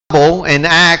Bible and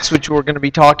Acts, which we're going to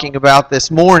be talking about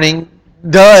this morning,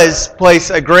 does place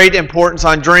a great importance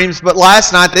on dreams. But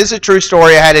last night, this is a true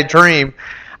story. I had a dream.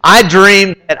 I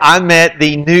dreamed that I met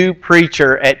the new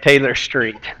preacher at Taylor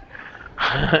Street.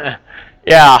 I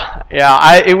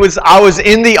was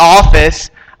in the office,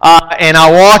 and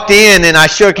I walked in and I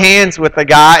shook hands with the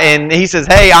guy, and he says,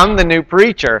 "Hey, I'm the new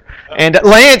preacher." And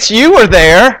Lance, you were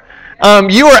there.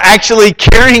 You were actually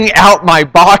carrying out my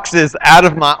boxes out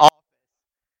of my office.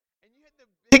 And you had the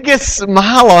biggest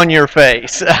smile on your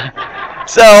face.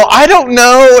 So I don't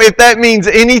know if that means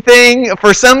anything.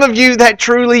 For some of you, that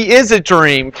truly is a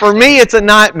dream. For me, it's a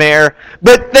nightmare.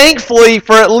 But thankfully,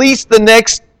 for at least the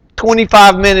next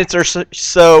 25 minutes or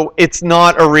so, it's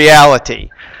not a reality.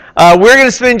 We're going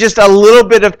to spend just a little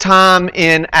bit of time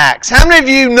in Acts. How many of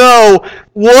you know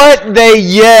what they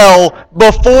yell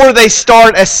before they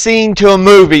start a scene to a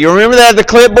movie? You remember that at the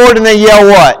clipboard, and they yell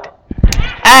what?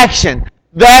 Action.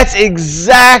 That's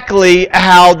exactly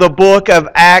how the book of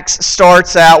Acts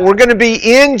starts out. We're going to be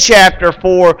in chapter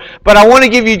 4, but I want to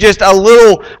give you just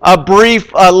a brief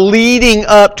leading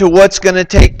up to what's going to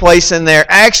take place in there.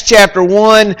 Acts chapter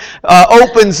 1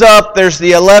 opens up. There's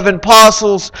the 11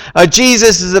 apostles.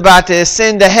 Jesus is about to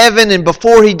ascend to heaven, and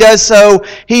before he does so,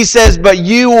 he says, "But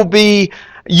you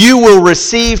will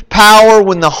receive power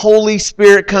when the Holy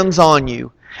Spirit comes on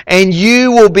you. And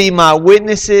you will be my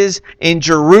witnesses in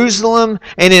Jerusalem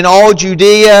and in all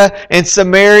Judea and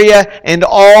Samaria and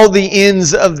all the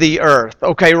ends of the earth."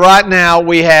 Okay, right now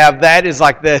we have, that is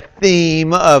like the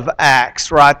theme of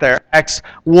Acts right there. Acts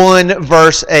 1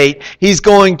 verse 8. He's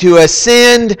going to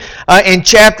ascend, and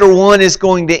chapter 1 is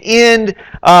going to end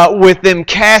with them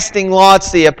casting lots,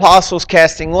 the apostles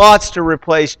casting lots to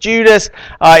replace Judas.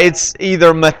 It's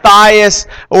either Matthias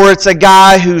or it's a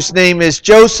guy whose name is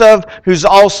Joseph, who's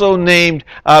also named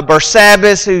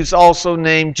Barsabbas, who's also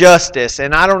named Justus.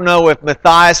 And I don't know if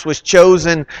Matthias was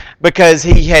chosen because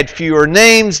he had fewer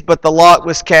names, but the lot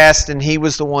was cast and he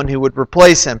was the one who would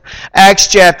replace him. Acts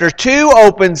chapter 2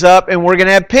 opens up and we're going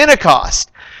to have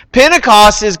Pentecost.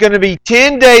 Pentecost is going to be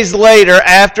 10 days later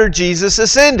after Jesus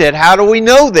ascended. How do we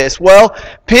know this? Well,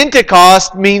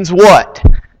 Pentecost means what?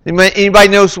 Anybody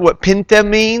knows what Penta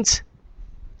means?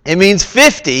 It means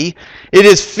 50. It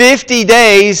is 50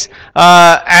 days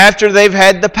after they've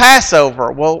had the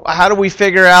Passover. Well, how do we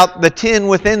figure out the 10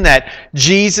 within that?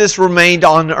 Jesus remained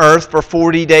on earth for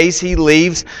 40 days. He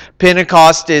leaves.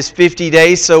 Pentecost is 50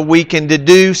 days, so we can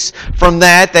deduce from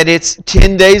that it's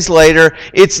 10 days later.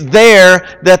 It's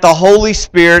there that the Holy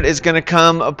Spirit is going to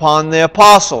come upon the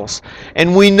apostles.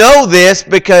 And we know this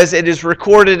because it is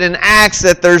recorded in Acts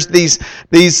that there's these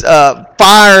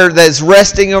fire that's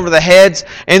resting over the heads,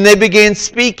 and they began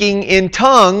speaking in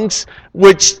tongues,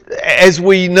 which, as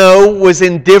we know, was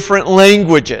in different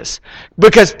languages.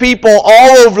 Because people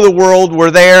all over the world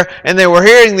were there, and they were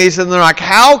hearing these, and they're like,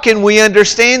 how can we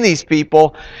understand these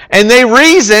people? And they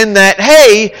reasoned that,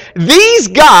 hey, these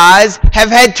guys have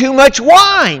had too much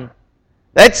wine.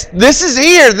 This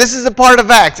is a part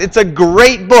of Acts. It's a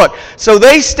great book. So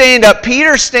they stand up,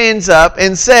 Peter stands up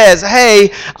and says,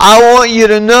 "Hey, I want you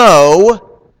to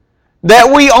know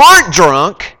that we aren't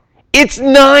drunk. It's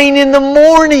 9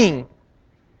 a.m.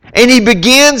 And he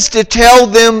begins to tell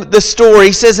them the story.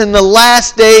 He says, "In the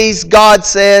last days, God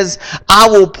says, I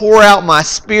will pour out my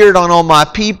Spirit on all my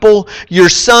people. Your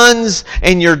sons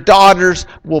and your daughters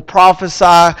will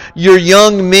prophesy. Your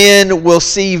young men will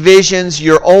see visions.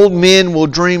 Your old men will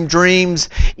dream dreams.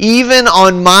 Even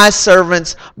on my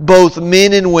servants, both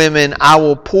men and women, I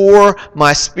will pour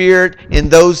my Spirit in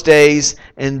those days,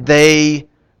 and they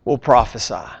will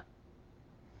prophesy."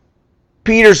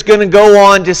 Peter's going to go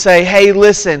on to say, hey,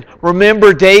 listen,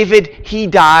 remember David? He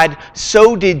died,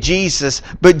 so did Jesus.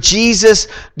 But Jesus,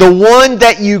 the one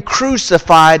that you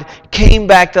crucified, came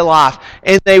back to life.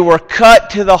 And they were cut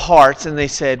to the hearts, and they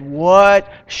said,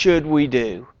 what should we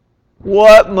do?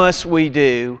 What must we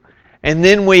do? And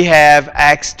then we have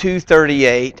Acts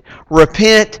 2:38,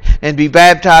 repent and be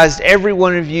baptized, every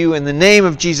one of you, in the name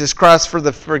of Jesus Christ for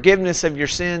the forgiveness of your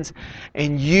sins,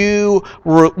 and you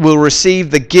will receive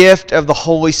the gift of the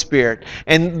Holy Spirit.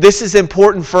 And this is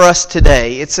important for us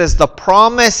today. It says the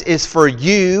promise is for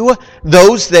you,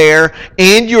 those there,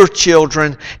 and your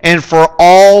children, and for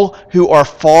all who are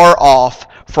far off,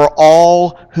 for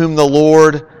all whom the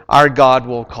Lord our God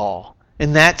will call.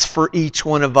 And that's for each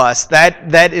one of us.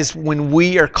 That is when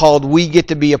we are called, we get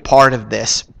to be a part of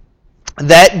this.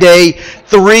 That day,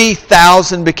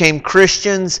 3,000 became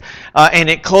Christians, and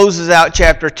it closes out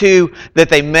chapter 2 that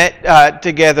they met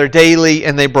together daily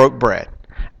and they broke bread.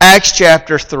 Acts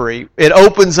chapter 3, it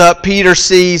opens up, Peter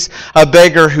sees a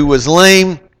beggar who was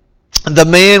lame. the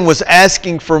man was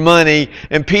asking for money,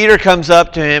 and Peter comes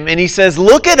up to him and he says,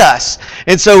 "Look at us."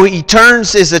 And so he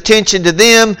turns his attention to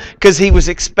them because he was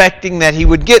expecting that he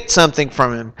would get something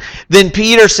from him. Then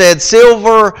Peter said,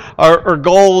 "Silver or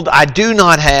gold I do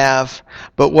not have,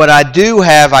 but what I do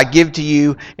have I give to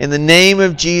you. In the name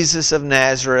of Jesus of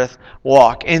Nazareth,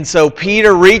 walk." And so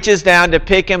Peter reaches down to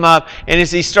pick him up, and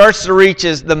as he starts to reach,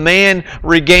 the man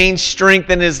regains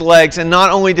strength in his legs, and not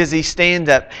only does he stand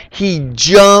up, he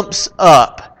jumps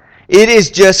up. It is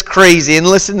just crazy. And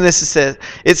listen to this,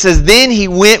 it says, "Then he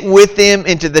went with them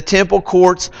into the temple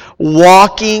courts,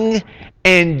 walking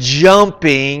and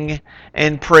jumping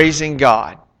and praising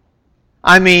God."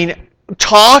 I mean,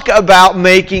 talk about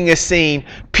making a scene.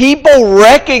 People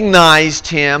recognized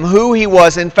him, who he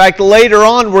was. In fact, later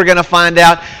on we're going to find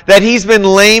out that he's been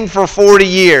lame for 40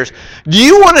 years. Do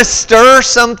you want to stir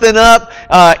something up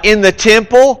in the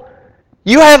temple?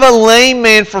 You have a lame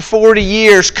man for 40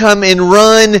 years come and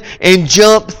run and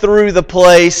jump through the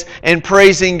place and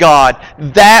praising God.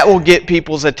 That will get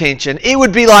people's attention. It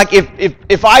would be like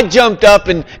if I jumped up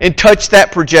and touched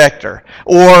that projector.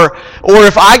 Or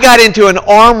if I got into an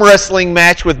arm wrestling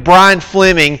match with Brian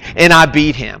Fleming and I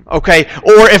beat him. Okay?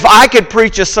 Or if I could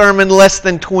preach a sermon less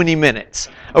than 20 minutes.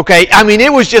 Okay, I mean,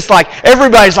 it was just like,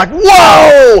 everybody's like,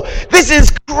 "Whoa, this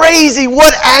is crazy.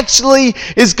 What actually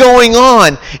is going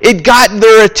on?" It got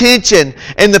their attention,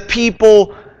 and the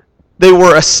people, they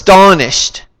were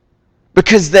astonished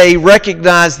because they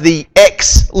recognized the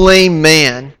ex-lame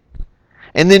man.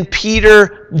 And then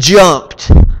Peter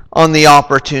jumped on the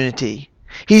opportunity.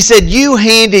 He said, "You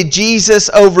handed Jesus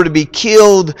over to be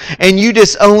killed, and you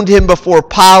disowned him before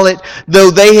Pilate,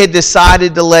 though they had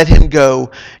decided to let him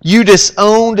go. You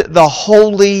disowned the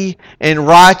holy and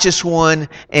righteous one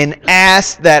and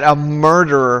asked that a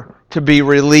murderer to be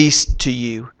released to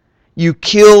you. You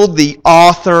killed the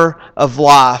author of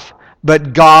life,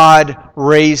 but God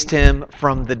raised him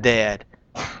from the dead."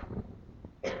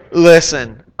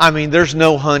 Listen, I mean, there's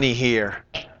no honey here.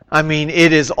 I mean,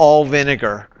 it is all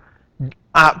vinegar.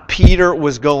 Peter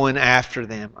was going after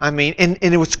them. I mean, and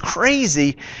it was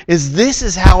crazy, this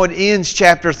is how it ends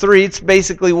chapter 3. It's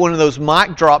basically one of those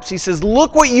mic drops. He says,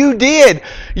 "Look what you did.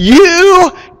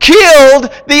 You killed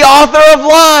the author of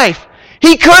life.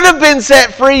 He could have been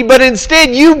set free, but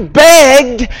instead you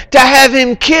begged to have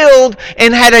him killed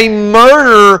and had a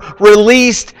murderer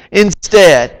released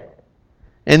instead."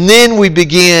 And then we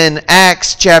begin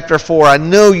Acts chapter 4. I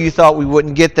know you thought we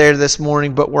wouldn't get there this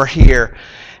morning, but we're here.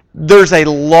 There's a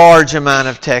large amount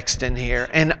of text in here,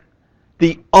 and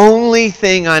the only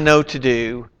thing I know to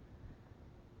do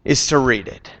is to read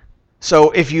it.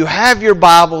 So if you have your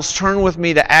Bibles, turn with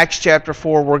me to Acts chapter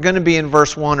 4. We're going to be in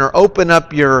verse 1, or open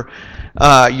up your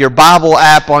Bible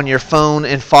app on your phone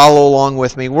and follow along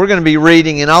with me. We're going to be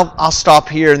reading, and I'll stop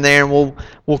here and there, and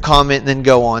we'll comment and then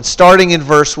go on. Starting in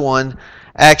verse 1,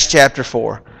 Acts chapter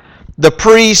 4. "The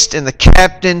priest and the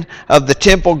captain of the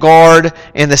temple guard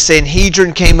and the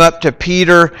Sanhedrin came up to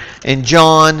Peter and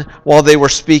John while they were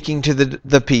speaking to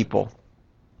the people.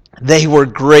 They were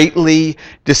greatly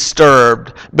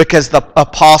disturbed because the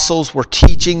apostles were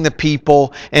teaching the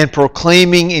people and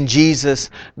proclaiming in Jesus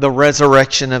the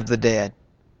resurrection of the dead.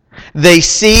 They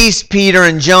seized Peter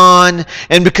and John,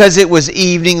 and because it was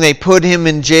evening, they put him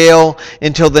in jail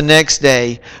until the next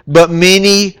day. But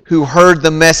many who heard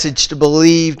the message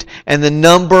believed, and the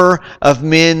number of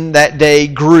men that day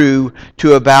grew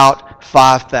to about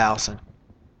 5,000.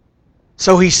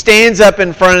 So he stands up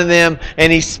in front of them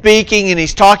and he's speaking and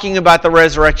he's talking about the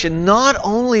resurrection. Not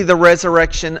only the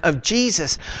resurrection of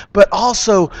Jesus, but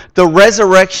also the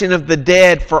resurrection of the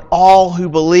dead for all who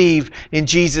believe in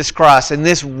Jesus Christ. And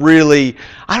this really,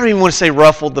 I don't even want to say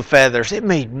ruffled the feathers. It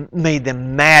made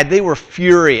them mad. They were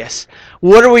furious.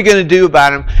 What are we going to do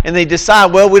about him? And they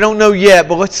decide, well, we don't know yet,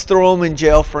 but let's throw him in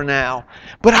jail for now.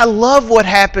 But I love what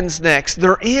happens next.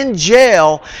 They're in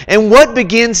jail, and what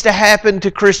begins to happen to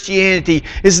Christianity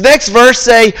is next verse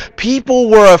say,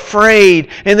 people were afraid,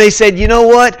 and they said, you know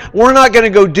what? We're not going to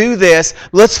go do this.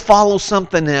 Let's follow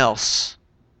something else.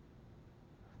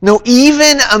 No,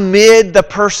 even amid the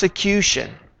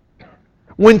persecution,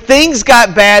 when things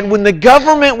got bad, when the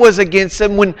government was against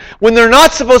them, when they're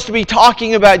not supposed to be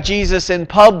talking about Jesus in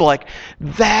public,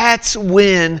 that's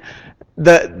when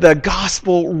the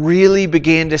gospel really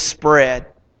began to spread.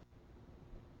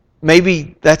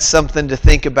 Maybe that's something to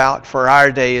think about for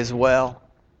our day as well.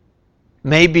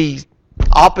 Maybe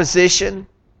opposition,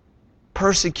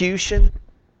 persecution,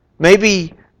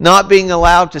 maybe not being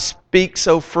allowed to speak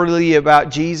so freely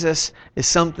about Jesus is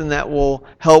something that will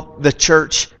help the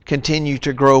church continue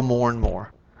to grow more and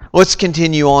more. Let's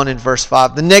continue on in verse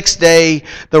 5. The next day,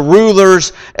 the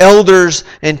rulers, elders,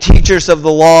 and teachers of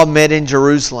the law met in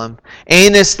Jerusalem.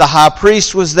 Annas the high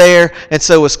priest was there, and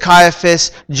so was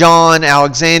Caiaphas, John,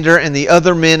 Alexander, and the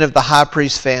other men of the high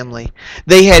priest's family.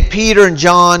 They had Peter and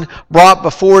John brought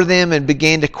before them and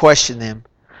began to question them.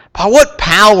 By what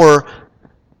power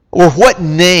or what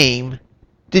name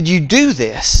did you do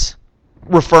this?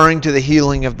 Referring to the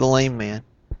healing of the lame man.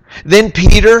 Then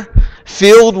Peter,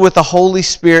 filled with the Holy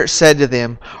Spirit, said to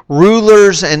them,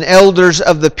 rulers and elders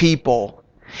of the people,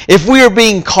 if we are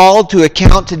being called to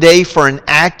account today for an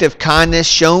act of kindness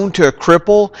shown to a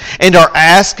cripple and are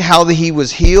asked how he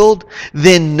was healed,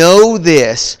 then know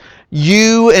this,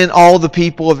 you and all the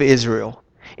people of Israel.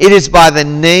 It is by the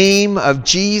name of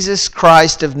Jesus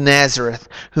Christ of Nazareth,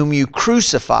 whom you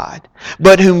crucified,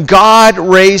 but whom God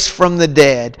raised from the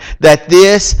dead, that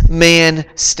this man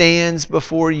stands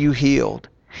before you healed.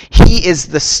 He is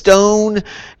the stone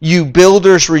you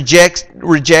builders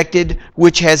rejected,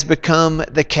 which has become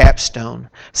the capstone.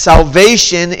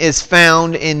 Salvation is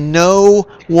found in no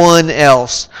one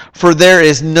else, for there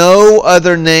is no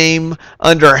other name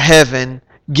under heaven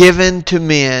given to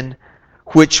men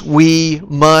which we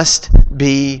must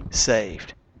be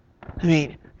saved. I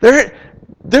mean,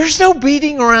 there's no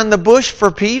beating around the bush for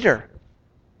Peter.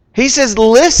 He says,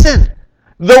 listen,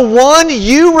 the one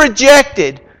you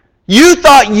rejected, you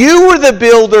thought you were the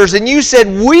builders and you said,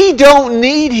 we don't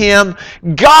need him.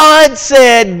 God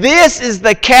said, this is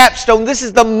the capstone. This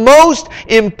is the most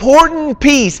important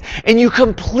piece. And you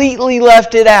completely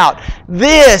left it out.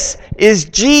 This is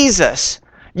Jesus.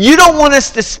 You don't want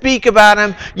us to speak about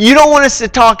him. You don't want us to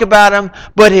talk about him.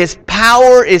 But his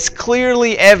power is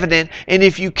clearly evident. And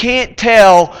if you can't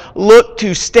tell, look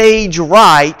to stage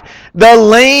right. The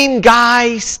lame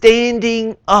guy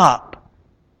standing up.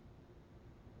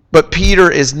 But Peter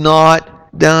is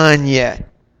not done yet.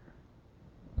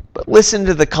 But listen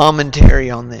to the commentary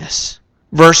on this.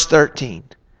 Verse 13.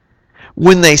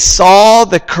 When they saw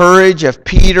the courage of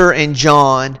Peter and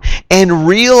John and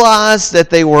realized that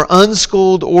they were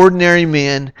unschooled ordinary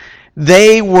men,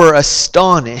 they were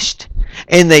astonished,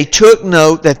 and they took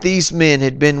note that these men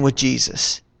had been with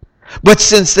Jesus. But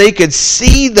since they could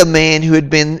see the man who had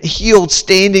been healed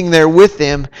standing there with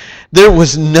them, there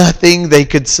was nothing they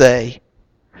could say.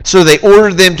 So they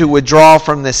ordered them to withdraw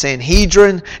from the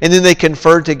Sanhedrin, and then they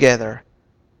conferred together.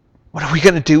 What are we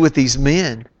going to do with these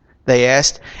men? They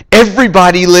asked.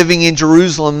 Everybody living in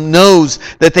Jerusalem knows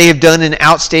that they have done an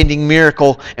outstanding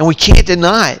miracle, and we can't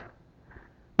deny it.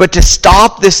 But to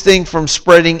stop this thing from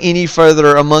spreading any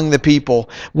further among the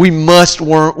people, we must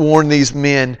warn these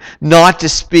men not to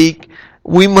speak.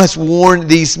 We must warn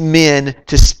these men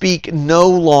to speak no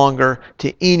longer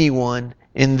to anyone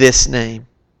in this name.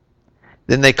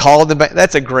 Then they called them back.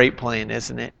 That's a great plan,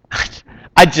 isn't it?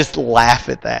 I just laugh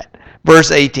at that.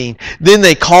 Verse 18, then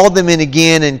they called them in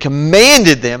again and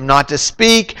commanded them not to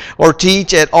speak or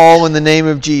teach at all in the name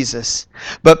of Jesus.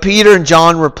 But Peter and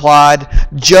John replied,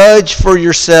 judge for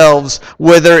yourselves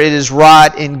whether it is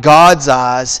right in God's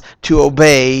eyes to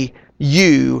obey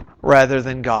you rather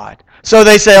than God. So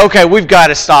they say, okay, we've got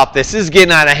to stop this. This is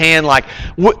getting out of hand. Like,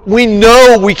 we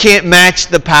know we can't match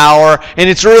the power, and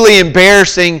it's really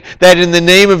embarrassing that in the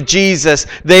name of Jesus,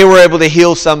 they were able to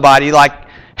heal somebody. Like,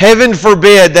 heaven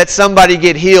forbid that somebody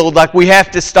get healed. Like, we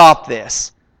have to stop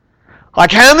this.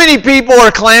 Like, how many people are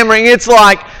clamoring? It's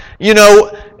like, you know,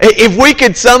 if we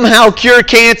could somehow cure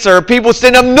cancer, people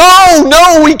stand up,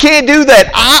 no, we can't do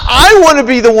that. I want to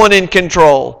be the one in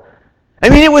control. I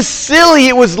mean, it was silly,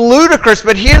 it was ludicrous,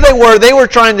 but here they were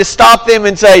trying to stop them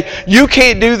and say, you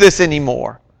can't do this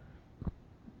anymore.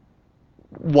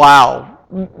 Wow.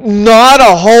 Not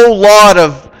a whole lot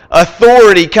of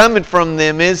authority coming from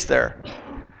them, is there?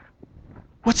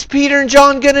 What's Peter and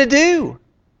John going to do?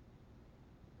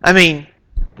 I mean,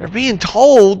 they're being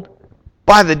told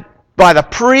by the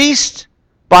priest,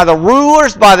 by the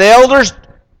rulers, by the elders,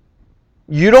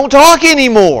 you don't talk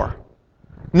anymore.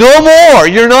 No more.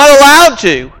 You're not allowed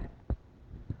to.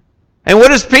 And what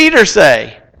does Peter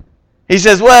say? He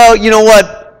says, well, you know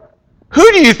what?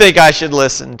 Who do you think I should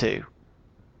listen to?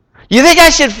 You think I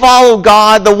should follow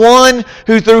God, the one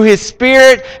who through His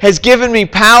Spirit has given me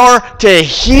power to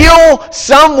heal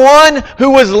someone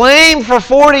who was lame for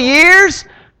 40 years?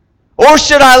 Or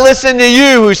should I listen to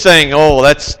you who's saying, oh,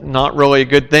 that's not really a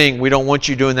good thing. We don't want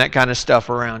you doing that kind of stuff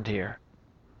around here.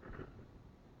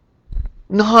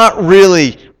 Not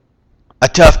really a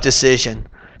tough decision.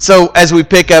 So as we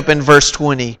pick up in verse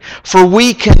 20, for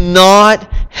we cannot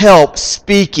help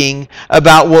speaking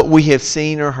about what we have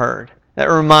seen or heard. That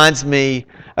reminds me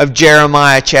of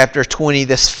Jeremiah chapter 20,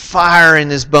 this fire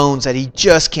in his bones that he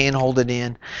just can't hold it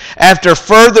in. After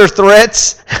further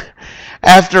threats,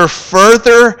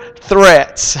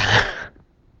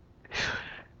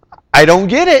 I don't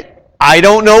get it. I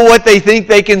don't know what they think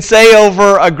they can say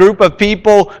over a group of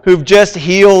people who've just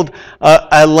healed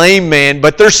a lame man,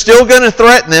 but they're still going to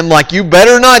threaten them like, you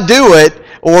better not do it,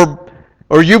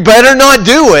 or you better not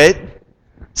do it.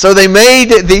 So they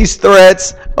made these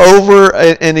threats over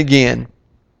and again.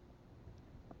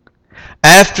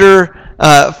 After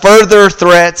further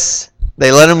threats,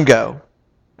 they let him go.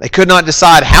 They could not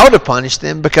decide how to punish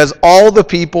them because all the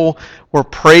people were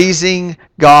praising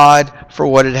God for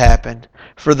what had happened.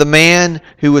 For the man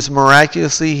who was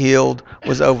miraculously healed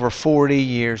was over 40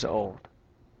 years old.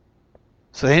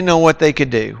 So they didn't know what they could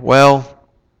do. Well,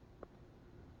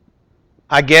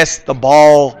 I guess the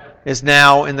ball is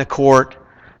now in the court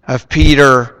of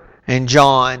Peter and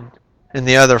John and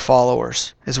the other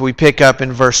followers. As we pick up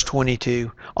in verse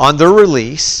 22. On their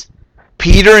release,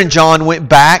 Peter and John went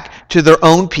back to their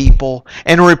own people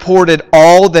and reported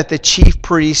all that the chief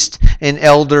priests and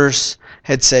elders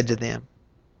had said to them.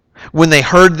 When they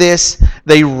heard this,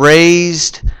 they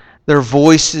raised their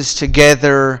voices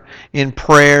together in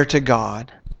prayer to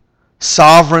God.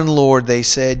 Sovereign Lord, they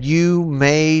said, you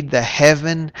made the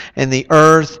heaven and the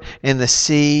earth and the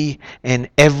sea and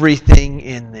everything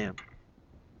in them.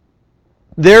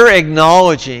 They're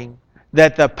acknowledging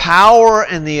that the power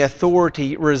and the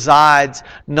authority resides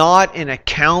not in a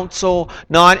council,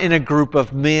 not in a group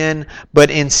of men,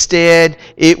 but instead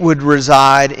it would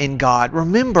reside in God.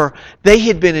 Remember, they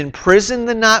had been in prison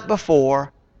the night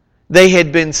before. They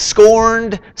had been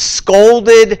scorned,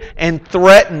 scolded, and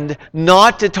threatened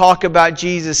not to talk about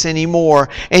Jesus anymore.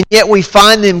 And yet we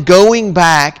find them going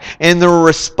back, and their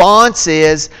response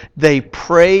is they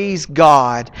praise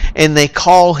God and they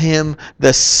call Him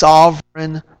the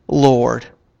Sovereign Lord.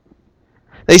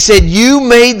 They said, you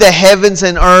made the heavens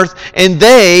and earth, and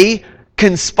they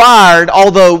conspired,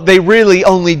 although they really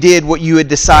only did what you had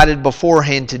decided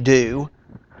beforehand to do.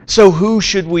 So who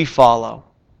should we follow?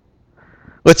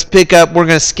 Let's pick up, we're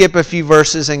going to skip a few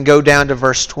verses and go down to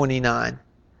verse 29.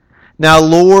 Now,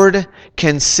 Lord,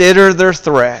 consider their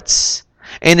threats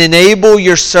and enable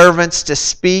your servants to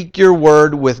speak your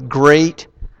word with great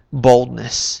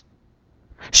boldness.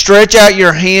 Stretch out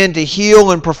your hand to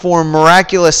heal and perform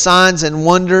miraculous signs and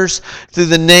wonders through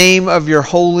the name of your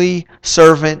holy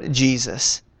servant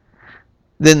Jesus.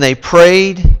 Then they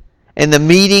prayed, and the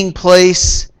meeting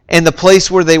place and the place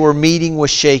where they were meeting was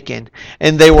shaken.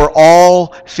 And they were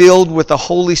all filled with the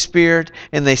Holy Spirit,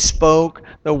 and they spoke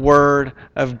the word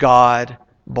of God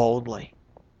boldly.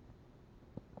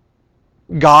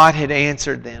 God had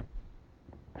answered them.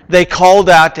 They called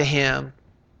out to Him,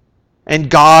 and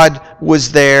God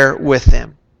was there with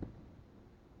them.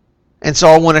 And so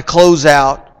I want to close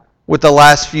out with the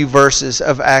last few verses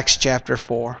of Acts chapter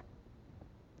 4.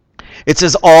 It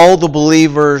says, all the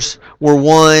believers were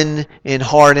one in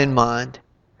heart and mind.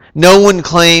 No one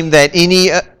claimed that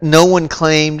any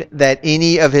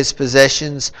of his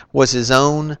possessions was his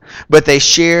own, but they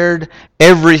shared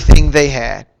everything they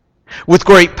had. With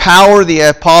great power, the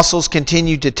apostles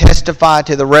continued to testify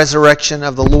to the resurrection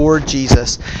of the Lord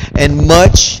Jesus, and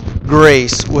much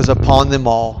grace was upon them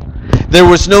all. There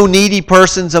was no needy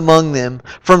persons among them.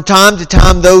 From time to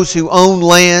time, those who owned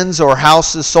lands or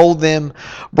houses sold them,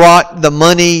 brought the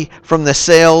money from the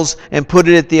sales, and put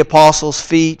it at the apostles'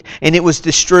 feet, and it was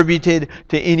distributed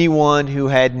to anyone who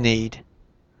had need.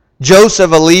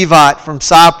 Joseph, a Levite from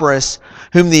Cyprus,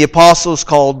 whom the apostles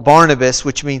called Barnabas,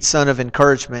 which means son of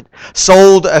encouragement,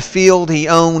 sold a field he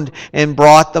owned and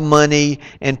brought the money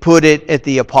and put it at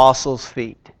the apostles'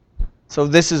 feet. So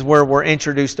this is where we're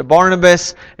introduced to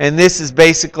Barnabas, and this is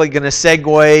basically going to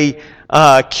segue,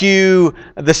 cue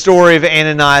the story of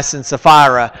Ananias and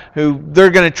Sapphira, who they're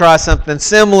going to try something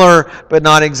similar, but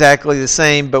not exactly the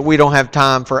same, but we don't have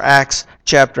time for Acts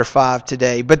chapter 5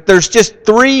 today. But there's just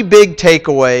three big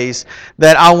takeaways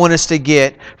that I want us to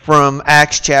get from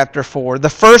Acts chapter 4. The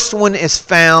first one is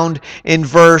found in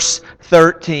verse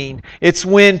 13. It's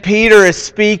when Peter is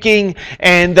speaking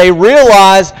and they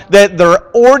realize that they're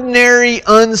ordinary,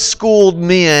 unschooled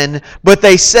men, but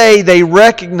they say they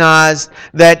recognize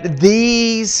that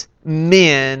these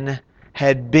men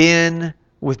had been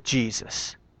with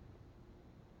Jesus.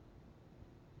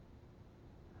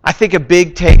 I think a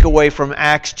big takeaway from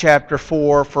Acts chapter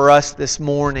 4 for us this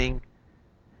morning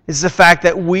is the fact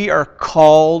that we are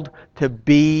called to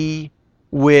be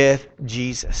with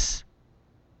Jesus.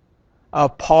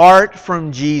 Apart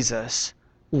from Jesus,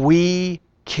 we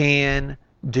can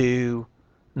do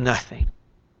nothing.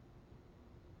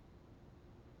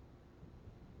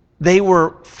 They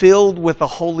were filled with the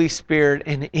Holy Spirit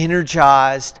and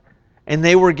energized, and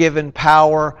they were given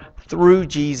power through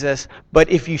Jesus. But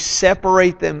if you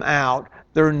separate them out,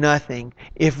 they're nothing.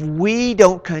 If we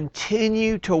don't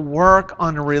continue to work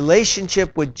on a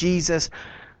relationship with Jesus,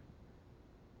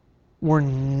 we're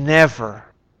never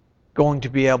going to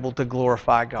be able to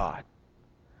glorify God.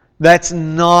 That's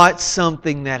not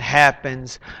something that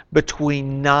happens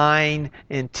between 9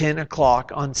 and 10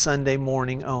 o'clock on Sunday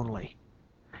morning only.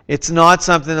 It's not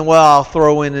something that, well, I'll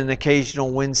throw in an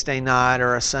occasional Wednesday night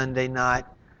or a Sunday night.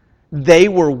 They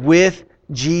were with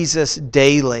Jesus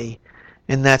daily,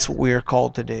 and that's what we are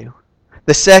called to do.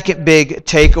 The second big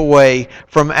takeaway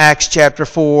from Acts chapter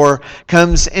 4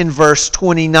 comes in verse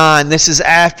 29. This is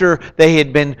after they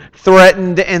had been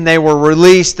threatened and they were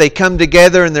released. They come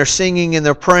together and they're singing and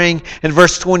they're praying. And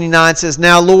verse 29 says,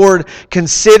 "Now, Lord,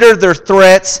 consider their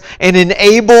threats and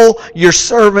enable your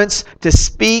servants to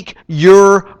speak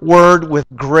your word with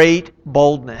great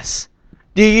boldness."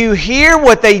 Do you hear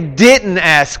what they didn't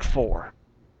ask for?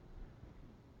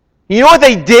 You know what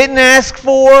they didn't ask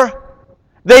for?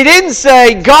 They didn't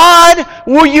say, "God,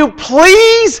 will you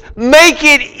please make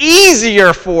it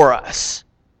easier for us?"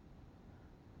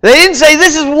 They didn't say,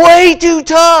 "This is way too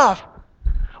tough."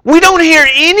 We don't hear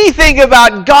anything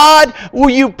about, "God, will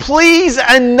you please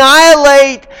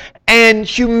annihilate and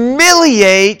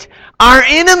humiliate our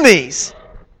enemies?"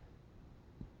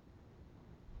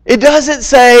 It doesn't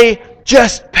say,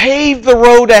 "Just pave the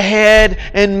road ahead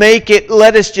and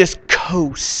let us just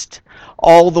coast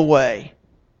all the way."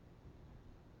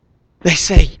 They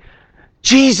say,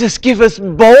 "Jesus, give us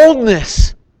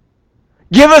boldness.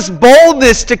 Give us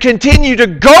boldness to continue to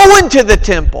go into the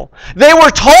temple." They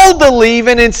were told to leave,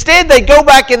 and instead they go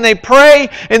back and they pray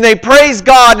and they praise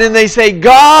God and they say,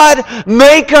 "God,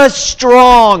 make us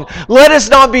strong. Let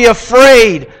us not be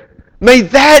afraid." May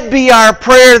that be our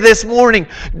prayer this morning.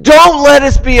 Don't let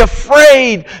us be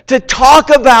afraid to talk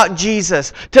about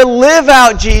Jesus, to live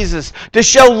out Jesus, to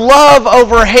show love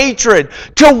over hatred,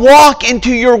 to walk into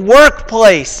your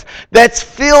workplace that's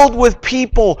filled with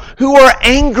people who are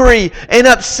angry and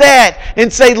upset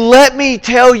and say, "Let me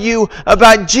tell you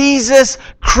about Jesus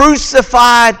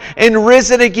crucified and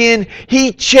risen again.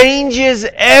 He changes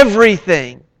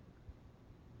everything."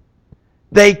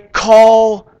 They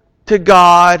call to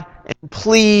God and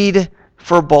plead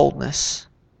for boldness.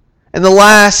 And the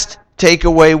last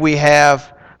takeaway we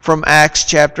have from Acts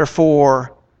chapter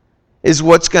 4 is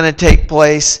what's going to take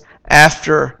place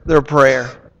after their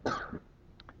prayer.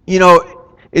 You know,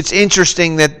 it's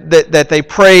interesting that they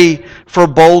pray for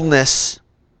boldness,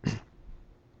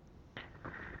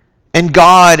 and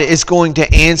God is going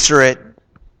to answer it,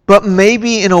 but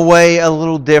maybe in a way a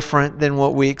little different than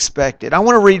what we expected. I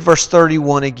want to read verse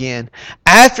 31 again.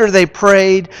 "After they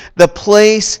prayed, the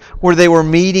place where they were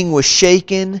meeting was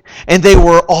shaken, and they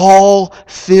were all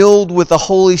filled with the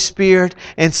Holy Spirit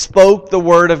and spoke the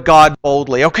word of God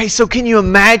boldly." Okay, so can you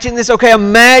imagine this? Okay,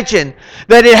 imagine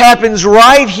that it happens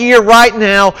right here, right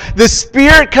now. The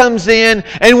Spirit comes in,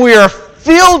 and we are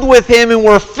filled with Him, and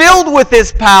we're filled with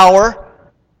His power.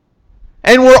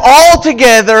 And we're all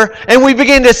together, and we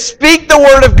begin to speak the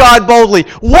Word of God boldly.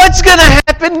 What's going to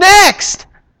happen next?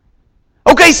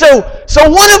 Okay, so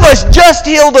one of us just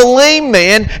healed a lame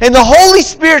man, and the Holy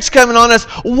Spirit's coming on us.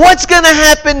 What's going to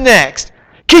happen next?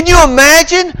 Can you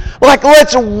imagine? Like,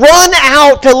 let's run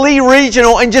out to Lee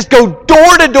Regional and just go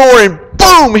door to door and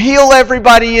boom, heal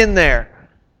everybody in there.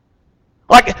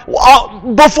 Like,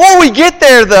 before we get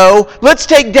there, though, let's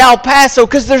take Del Paso,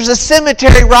 because there's a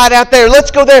cemetery right out there.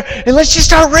 Let's go there, and let's just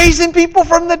start raising people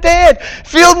from the dead,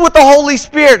 filled with the Holy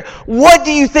Spirit. What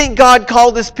do you think God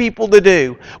called His people to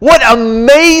do? What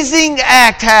amazing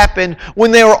act happened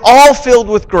when they were all filled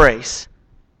with grace?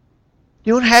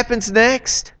 You know what happens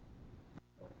next?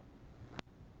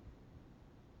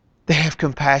 They have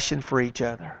compassion for each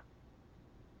other.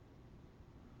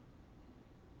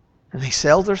 And they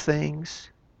sell their things,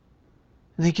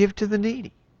 and they give to the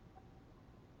needy.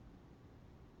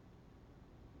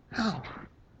 Oh,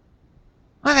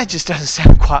 well, that just doesn't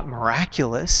sound quite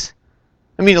miraculous.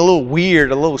 I mean, a little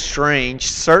weird, a little strange,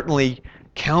 certainly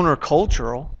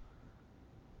countercultural.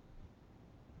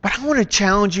 But I want to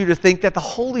challenge you to think that the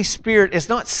Holy Spirit is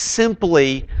not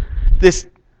simply this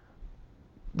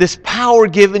power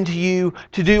given to you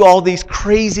to do all these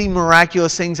crazy,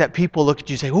 miraculous things that people look at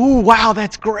you and say, "Ooh, wow,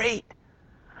 that's great."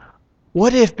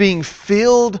 What if being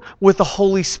filled with the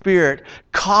Holy Spirit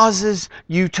causes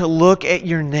you to look at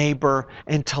your neighbor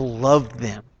and to love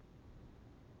them?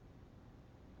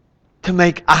 To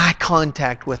make eye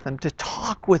contact with them, to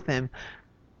talk with them,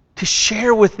 to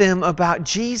share with them about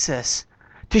Jesus,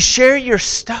 to share your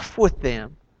stuff with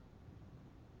them.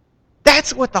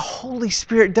 That's what the Holy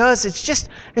Spirit does.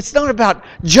 It's not about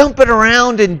jumping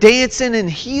around and dancing and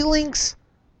healings.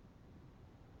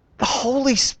 The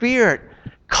Holy Spirit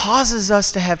causes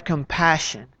us to have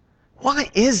compassion. Why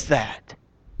is that?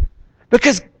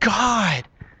 Because God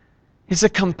is a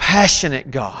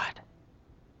compassionate God.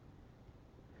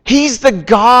 He's the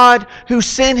God who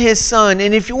sent His Son.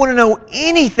 And if you want to know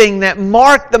anything that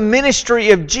marked the ministry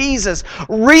of Jesus,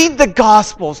 read the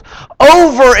Gospels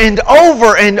over and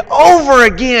over and over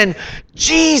again.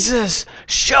 Jesus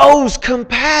shows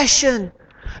compassion.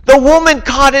 The woman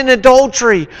caught in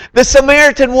adultery, the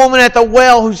Samaritan woman at the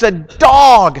well who's a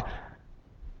dog,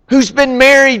 who's been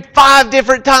married 5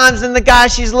 different times, and the guy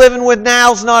she's living with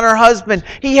now is not her husband.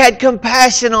 He had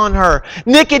compassion on her.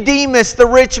 Nicodemus, the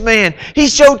rich man, he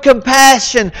showed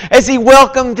compassion as he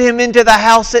welcomed him into the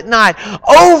house at night.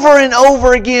 Over and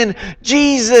over again,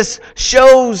 Jesus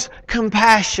shows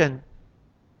compassion.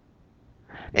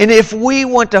 And if we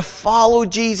want to follow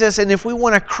Jesus, and if we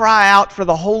want to cry out for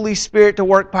the Holy Spirit to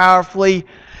work powerfully,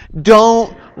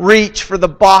 don't reach for the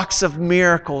box of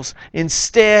miracles.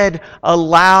 Instead,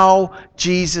 allow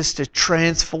Jesus to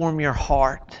transform your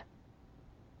heart.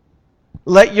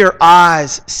 Let your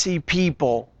eyes see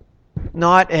people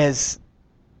not as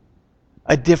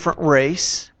a different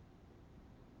race,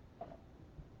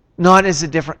 not as a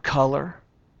different color,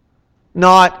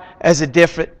 not as a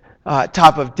different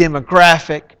type of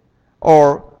demographic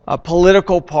or a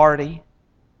political party.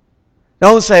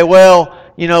 Don't say, well,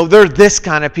 they're this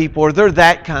kind of people or they're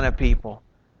that kind of people.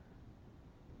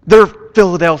 They're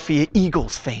Philadelphia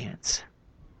Eagles fans.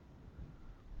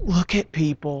 Look at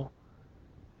people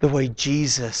the way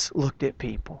Jesus looked at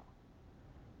people.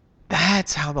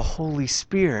 That's how the Holy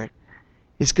Spirit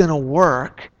is going to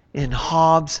work in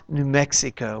Hobbs, New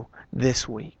Mexico this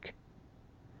week.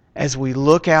 As we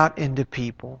look out into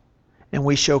people and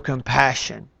we show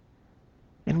compassion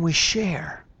and we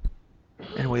share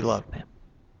and we love them.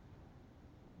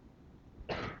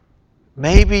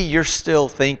 Maybe you're still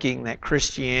thinking that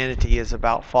Christianity is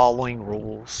about following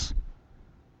rules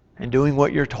and doing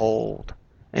what you're told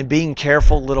and being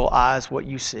careful, little eyes, what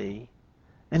you see.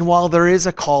 And while there is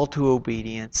a call to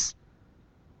obedience,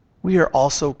 we are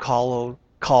also called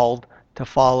to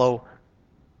follow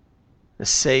the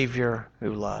Savior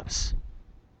who loves.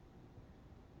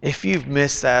 If you've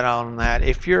missed that on that,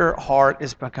 if your heart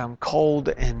has become cold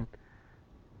and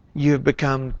you've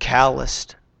become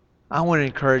calloused, I want to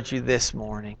encourage you this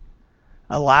morning.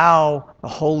 Allow the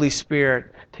Holy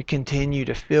Spirit to continue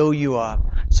to fill you up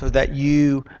so that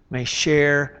you may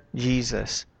share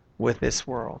Jesus with this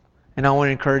world. And I want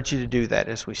to encourage you to do that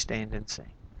as we stand and sing.